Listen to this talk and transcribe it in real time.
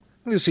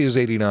This is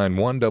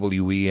 89.1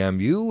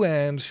 WEMU,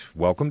 and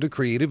welcome to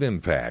Creative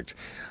Impact.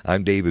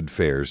 I'm David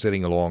Fair,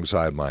 sitting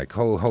alongside my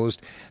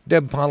co-host.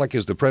 Deb Pollack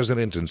is the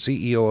president and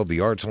CEO of the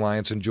Arts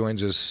Alliance and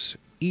joins us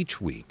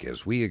each week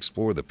as we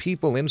explore the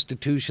people,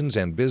 institutions,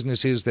 and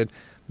businesses that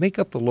make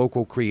up the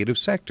local creative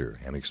sector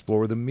and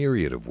explore the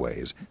myriad of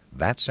ways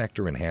that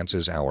sector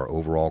enhances our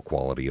overall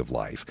quality of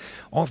life,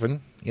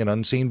 often in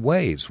unseen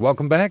ways.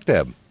 Welcome back,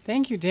 Deb.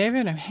 Thank you,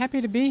 David. I'm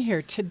happy to be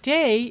here.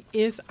 Today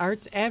is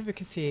Arts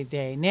Advocacy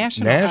Day,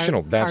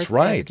 National. That's Arts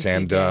right. Advocacy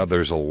And Day.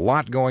 there's a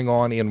lot going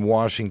on in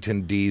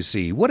Washington,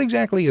 D.C. What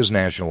exactly is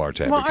National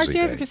Arts Advocacy Well, Arts Day?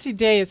 Advocacy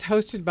Day is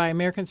hosted by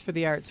Americans for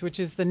the Arts, which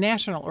is the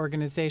national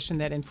organization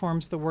that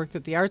informs the work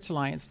that the Arts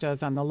Alliance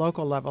does on the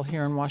local level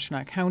here in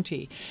Washtenaw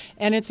County.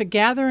 And it's a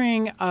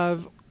gathering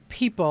of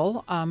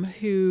people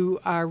who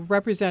are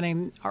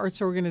representing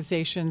arts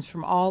organizations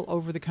from all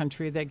over the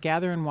country that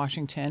gather in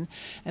Washington,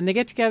 and they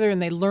get together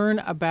and they learn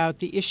about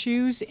the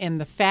issues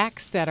and the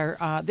facts that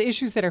are the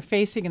issues that are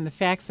facing and the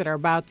facts that are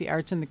about the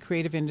arts and the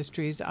creative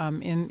industries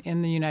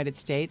in the United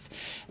States.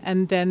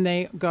 And then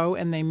they go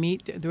and they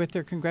meet with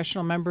their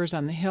congressional members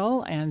on the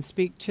Hill and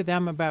speak to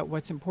them about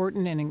what's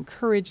important and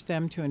encourage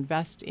them to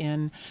invest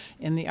in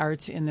the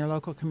arts in their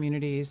local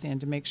communities and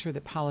to make sure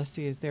that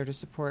policy is there to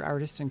support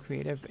artists and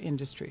creative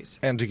industries.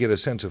 And to get a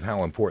sense of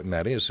how important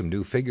that is, some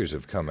new figures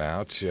have come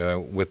out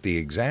with the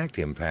exact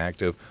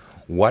impact of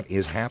what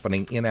is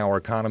happening in our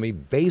economy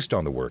based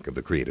on the work of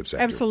the creative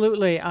sector.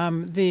 Absolutely.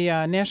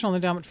 The National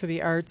Endowment for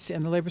the Arts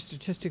and the Labor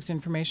Statistics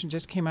information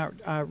just came out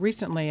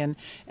recently, and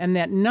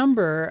that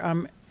number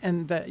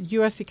and the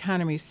U.S.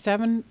 economy,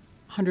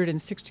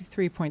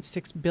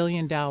 $763.6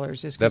 billion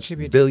is contributed. That's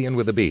billion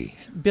with a B.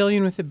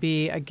 Billion with a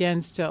B,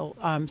 again, still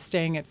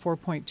staying at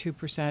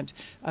 4.2%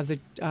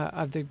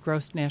 of the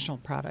gross national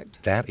product.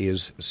 That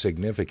is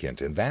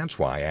significant, and that's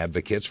why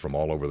advocates from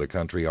all over the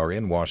country are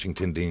in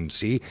Washington,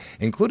 D.C.,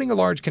 including a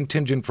large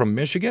contingent from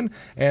Michigan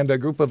and a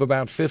group of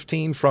about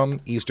 15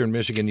 from Eastern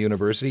Michigan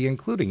University,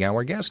 including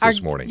our guest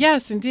this morning.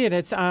 Yes, indeed.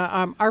 It's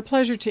our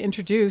pleasure to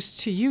introduce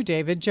to you,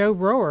 David, Joe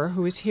Rohr,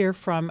 who is here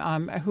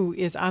who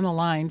is on the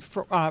line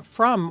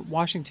from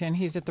Washington.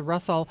 He's at the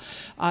Russell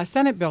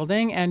Senate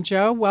Building. And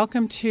Joe,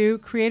 welcome to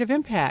Creative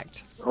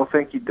Impact. Well,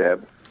 thank you,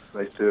 Deb.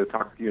 Nice to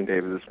talk to you and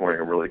David this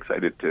morning. I'm really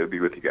excited to be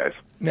with you guys.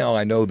 Now,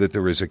 I know that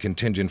there is a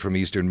contingent from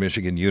Eastern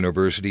Michigan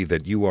University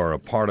that you are a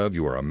part of.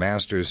 You are a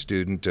master's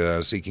student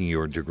seeking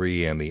your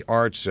degree in the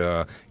arts.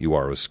 You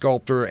are a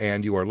sculptor,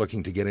 and you are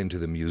looking to get into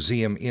the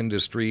museum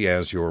industry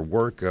as your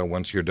work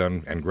once you're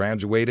done and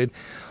graduated.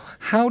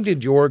 How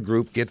did your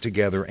group get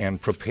together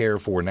and prepare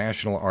for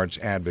National Arts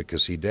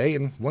Advocacy Day,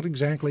 and what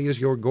exactly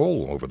is your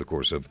goal over the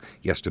course of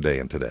yesterday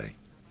and today?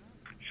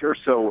 Sure.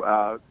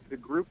 So the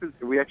group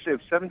we actually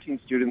have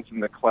 17 students in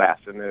the class,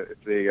 and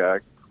it's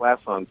a class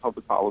on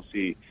public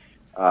policy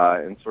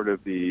and sort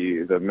of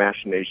the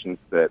machinations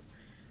that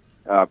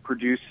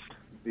produce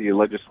the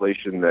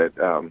legislation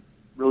that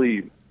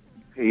really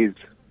pays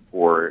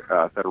for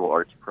federal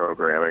arts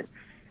programming.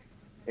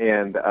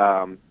 And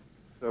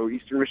so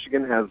Eastern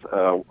Michigan has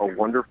a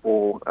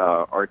wonderful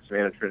arts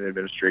management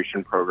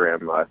administration program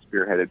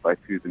spearheaded by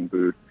Susan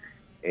Booth.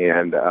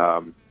 And,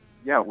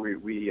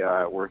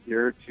 we're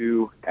here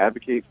to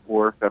advocate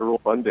for federal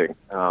funding.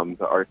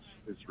 The arts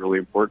is really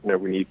important,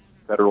 and we need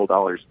federal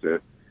dollars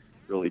to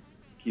really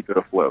keep it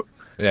afloat.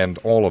 And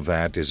all of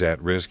that is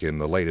at risk in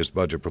the latest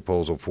budget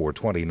proposal for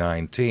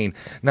 2019.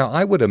 Now,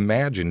 I would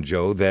imagine,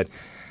 Joe, that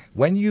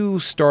when you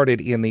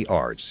started in the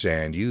arts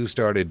and you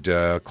started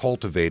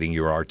cultivating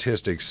your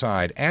artistic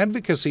side,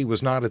 advocacy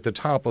was not at the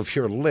top of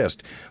your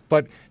list.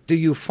 But do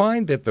you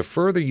find that the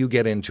further you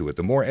get into it,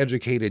 the more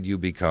educated you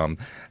become,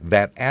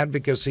 that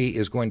advocacy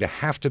is going to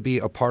have to be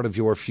a part of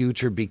your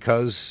future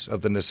because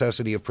of the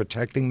necessity of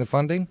protecting the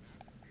funding?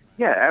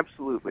 Yeah,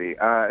 absolutely.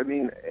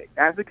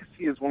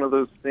 Advocacy is one of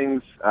those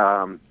things.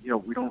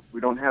 We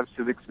don't have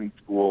civics in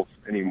schools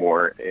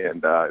anymore,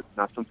 and it's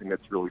not something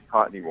that's really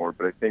taught anymore.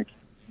 But I think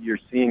you're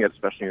seeing it,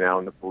 especially now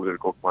in the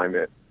political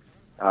climate.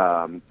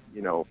 The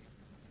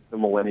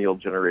millennial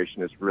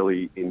generation is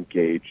really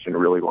engaged and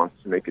really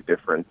wants to make a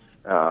difference.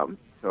 I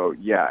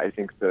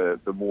think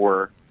the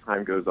more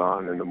time goes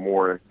on and the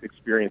more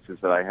experiences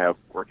that I have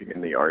working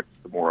in the arts,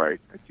 the more I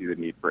see the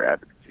need for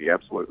advocacy.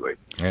 Absolutely.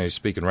 Yeah, he's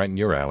speaking right in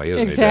your alley,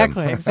 isn't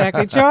Exactly, he,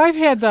 exactly. Joe, I've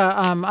had the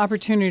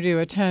opportunity to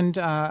attend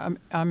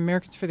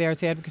Americans for the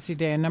Arts Advocacy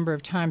Day a number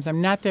of times.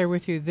 I'm not there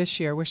with you this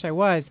year. Wish I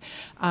was,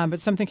 but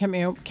something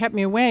kept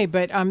me away.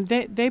 But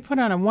they put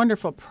on a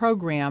wonderful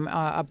program,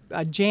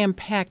 a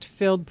jam-packed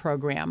filled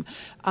program.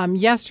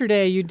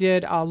 Yesterday, you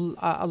did a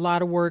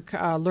lot of work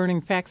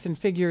learning facts and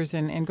figures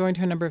and going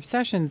to a number of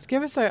sessions.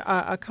 Give us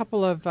a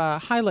couple of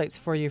highlights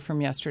for you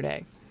from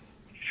yesterday.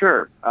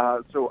 Sure.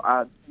 As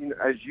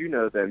you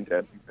know, then,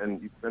 Deb,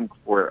 you've been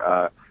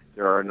before,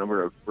 there are a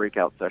number of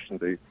breakout sessions.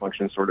 They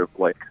function sort of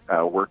like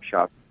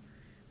workshop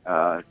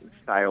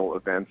style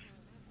events.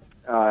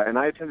 And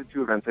I attended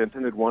two events. I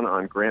attended one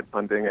on grant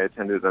funding. I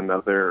attended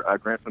another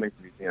grant funding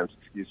for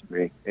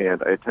museums,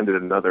 and I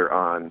attended another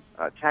on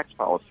tax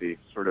policy,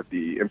 sort of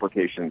the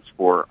implications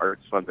for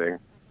arts funding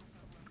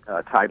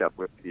tied up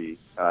with the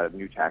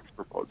new tax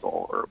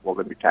proposal,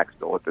 the new tax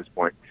bill at this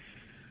point.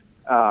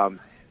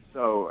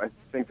 So I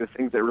think the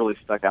things that really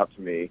stuck out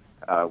to me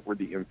were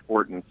the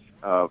importance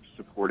of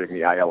supporting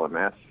the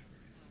ILMS,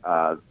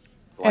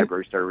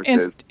 library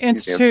services,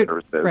 Institute,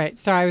 services. Right.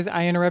 Sorry,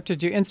 I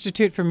interrupted you.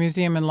 Institute for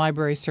Museum and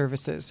Library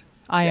Services,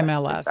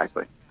 IMLS. Yeah,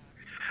 exactly.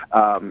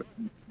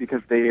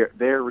 Because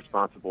they're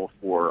responsible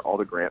for all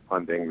the grant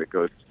funding that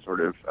goes to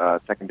sort of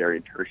secondary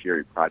and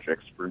tertiary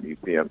projects for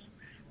museums.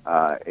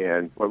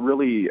 And what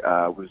really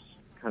was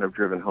kind of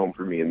driven home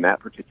for me in that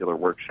particular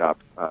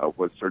workshop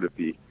was sort of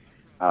the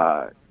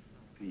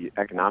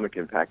economic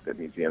impact that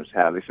museums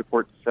have. They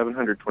support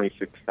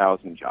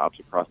 726,000 jobs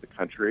across the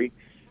country,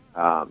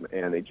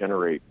 and they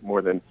generate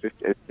more than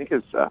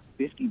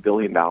 $50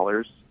 billion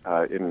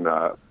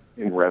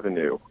in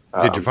revenue.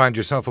 Did you find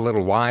yourself a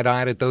little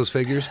wide-eyed at those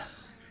figures?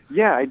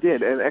 Yeah, I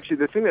did. And actually,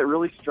 the thing that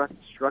really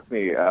struck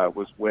me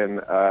was when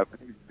I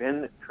think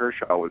Ben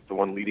Kershaw was the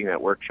one leading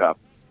that workshop.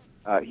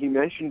 He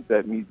mentioned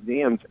that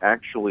museums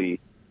actually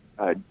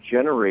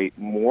generate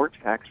more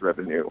tax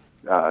revenue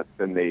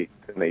than they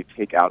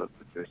take out of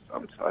the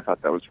system. So I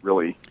thought that was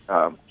really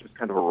just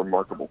kind of a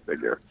remarkable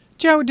figure.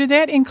 Joe, did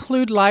that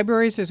include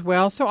libraries as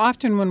well? So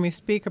often when we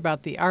speak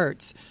about the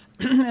arts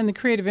and the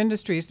creative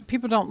industries,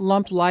 people don't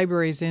lump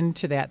libraries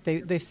into that.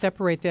 They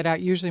separate that out,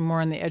 usually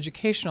more on the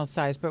educational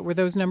side. But were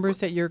those numbers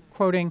that you're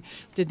quoting,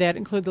 did that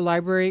include the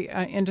library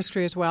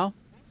industry as well?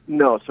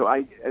 No, so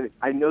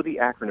I know the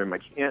acronym. I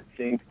can't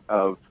think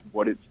of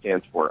what it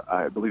stands for.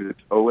 I believe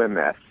it's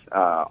OMS,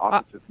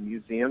 Office of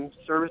Museum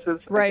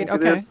Services. Right,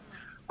 okay.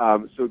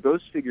 So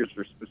those figures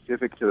were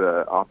specific to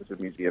the Office of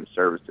Museum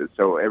Services.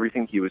 So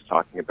everything he was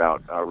talking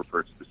about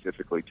referred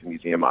specifically to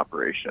museum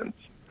operations.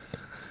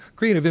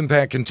 Creative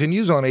Impact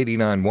continues on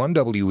 89.1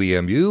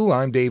 WEMU.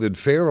 I'm David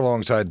Fair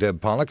alongside Deb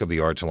Pollack of the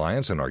Arts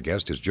Alliance, and our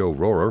guest is Joe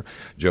Rohrer.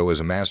 Joe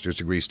is a master's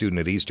degree student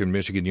at Eastern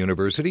Michigan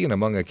University and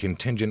among a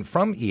contingent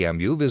from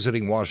EMU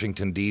visiting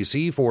Washington,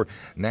 D.C. for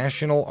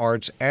National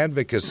Arts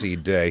Advocacy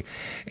Day.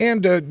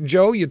 And,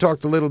 Joe, you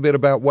talked a little bit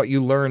about what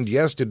you learned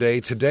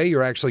yesterday. Today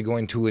you're actually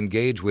going to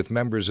engage with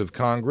members of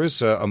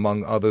Congress,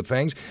 among other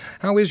things.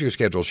 How is your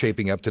schedule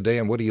shaping up today,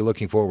 and what are you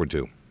looking forward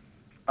to?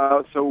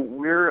 So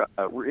we're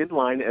in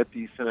line at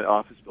the Senate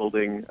office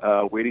building,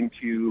 waiting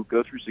to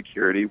go through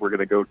security. We're going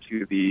to go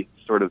to the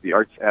sort of the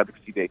Arts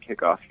Advocacy Day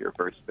kickoff here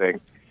first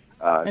thing.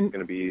 It's going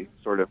to be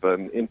sort of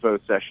an info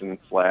session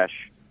 /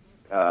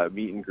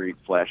 meet and greet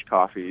 /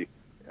 coffee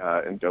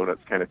and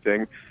donuts kind of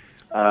thing.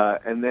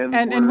 And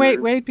then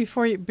wait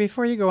before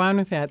you go on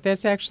with that.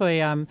 That's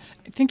actually I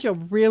think you'll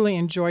really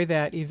enjoy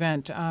that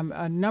event.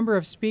 A number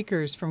of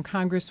speakers from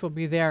Congress will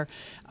be there,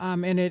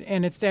 and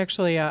it's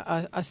actually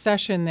a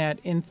session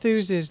that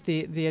enthuses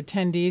the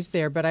attendees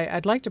there. But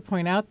I'd like to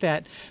point out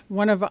that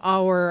one of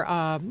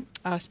our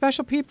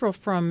special people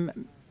from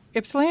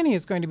Ypsilanti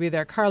is going to be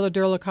there. Carla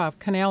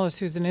Durlakoff-Canales,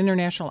 who's an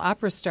international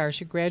opera star.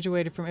 She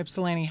graduated from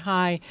Ypsilanti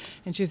High,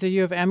 and she's a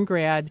U of M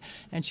grad.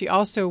 And she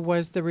also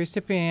was the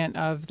recipient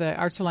of the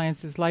Arts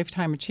Alliance's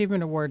Lifetime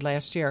Achievement Award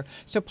last year.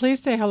 So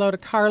please say hello to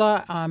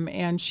Carla,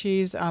 and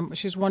she's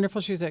wonderful.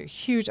 She's a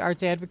huge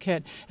arts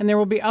advocate, and there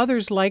will be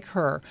others like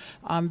her.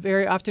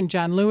 Very often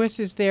John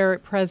Lewis is there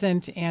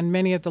present, and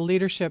many of the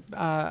leadership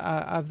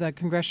of the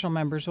congressional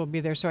members will be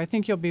there. So I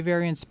think you'll be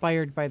very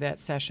inspired by that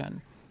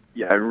session.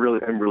 Yeah, I'm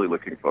really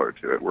looking forward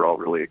to it. We're all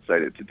really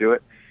excited to do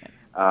it.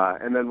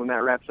 And then when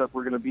that wraps up,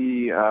 we're going to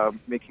be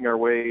making our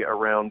way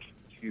around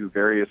to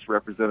various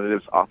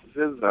representatives'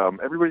 offices.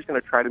 Everybody's going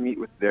to try to meet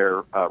with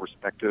their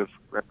respective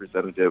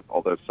representative,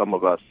 although some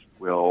of us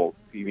will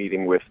be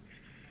meeting with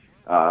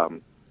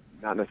not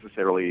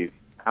necessarily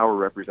our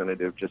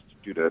representative just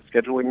due to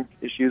scheduling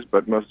issues,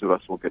 but most of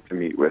us will get to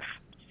meet with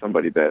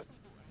somebody that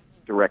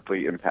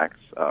directly impacts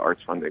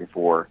arts funding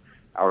for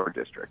our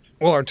district.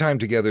 Well, our time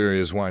together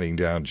is winding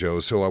down, Joe,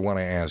 so I want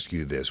to ask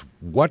you this.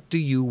 What do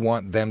you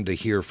want them to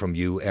hear from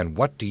you, and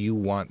what do you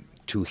want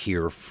to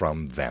hear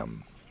from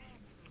them?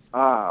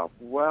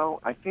 Well,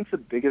 I think the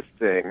biggest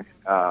thing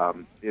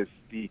is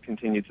the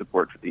continued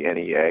support for the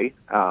NEA.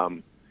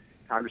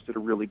 Congress did a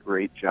really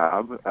great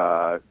job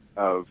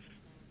of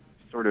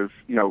sort of,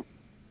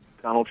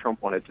 Donald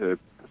Trump wanted to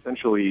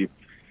essentially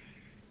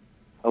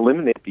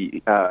eliminate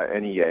the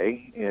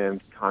NEA, and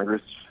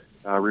Congress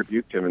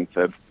rebuked him and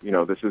said,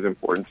 this is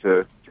important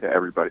to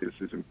everybody.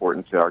 This is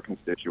important to our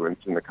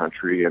constituents in the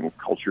country, and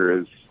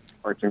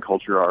arts and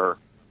culture are,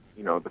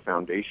 the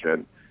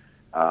foundation.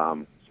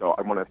 So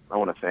I want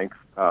to thank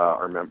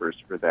our members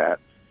for that.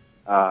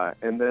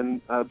 And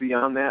then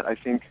beyond that, I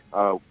think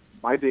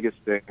my biggest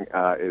thing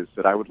is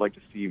that I would like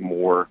to see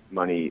more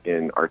money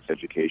in arts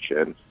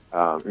education.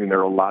 There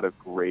are a lot of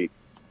great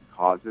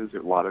causes, a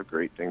lot of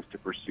great things to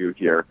pursue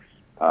here.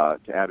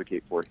 To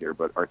advocate for here,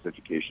 but arts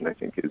education, I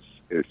think,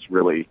 is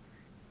really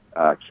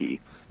key.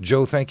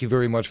 Joe, thank you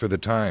very much for the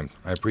time.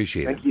 I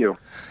appreciate it. Thank you.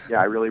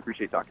 Yeah, I really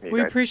appreciate talking to you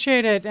We guys.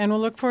 appreciate it, and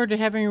we'll look forward to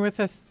having you with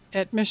us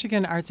at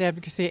Michigan Arts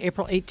Advocacy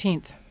April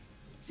 18th.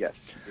 Yes,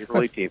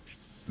 April 18th.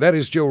 That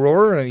is Joe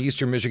Rohrer, an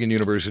Eastern Michigan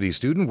University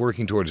student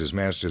working towards his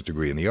master's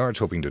degree in the arts,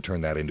 hoping to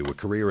turn that into a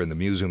career in the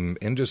museum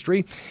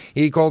industry.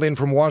 He called in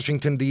from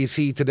Washington,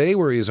 D.C. today,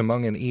 where he is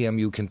among an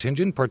EMU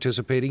contingent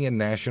participating in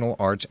National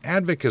Arts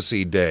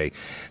Advocacy Day.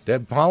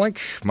 Deb Pollock,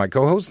 my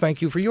co-host,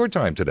 thank you for your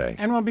time today.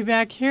 And we'll be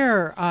back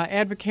here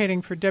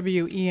advocating for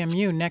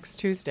WEMU next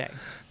Tuesday.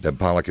 Deb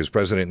Pollock is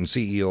president and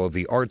CEO of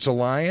the Arts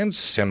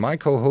Alliance and my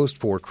co-host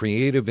for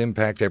Creative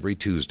Impact every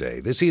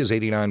Tuesday. This is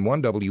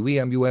 89.1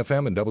 WEMU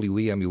FM and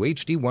WEMU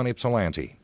HD 1 Ypsilanti.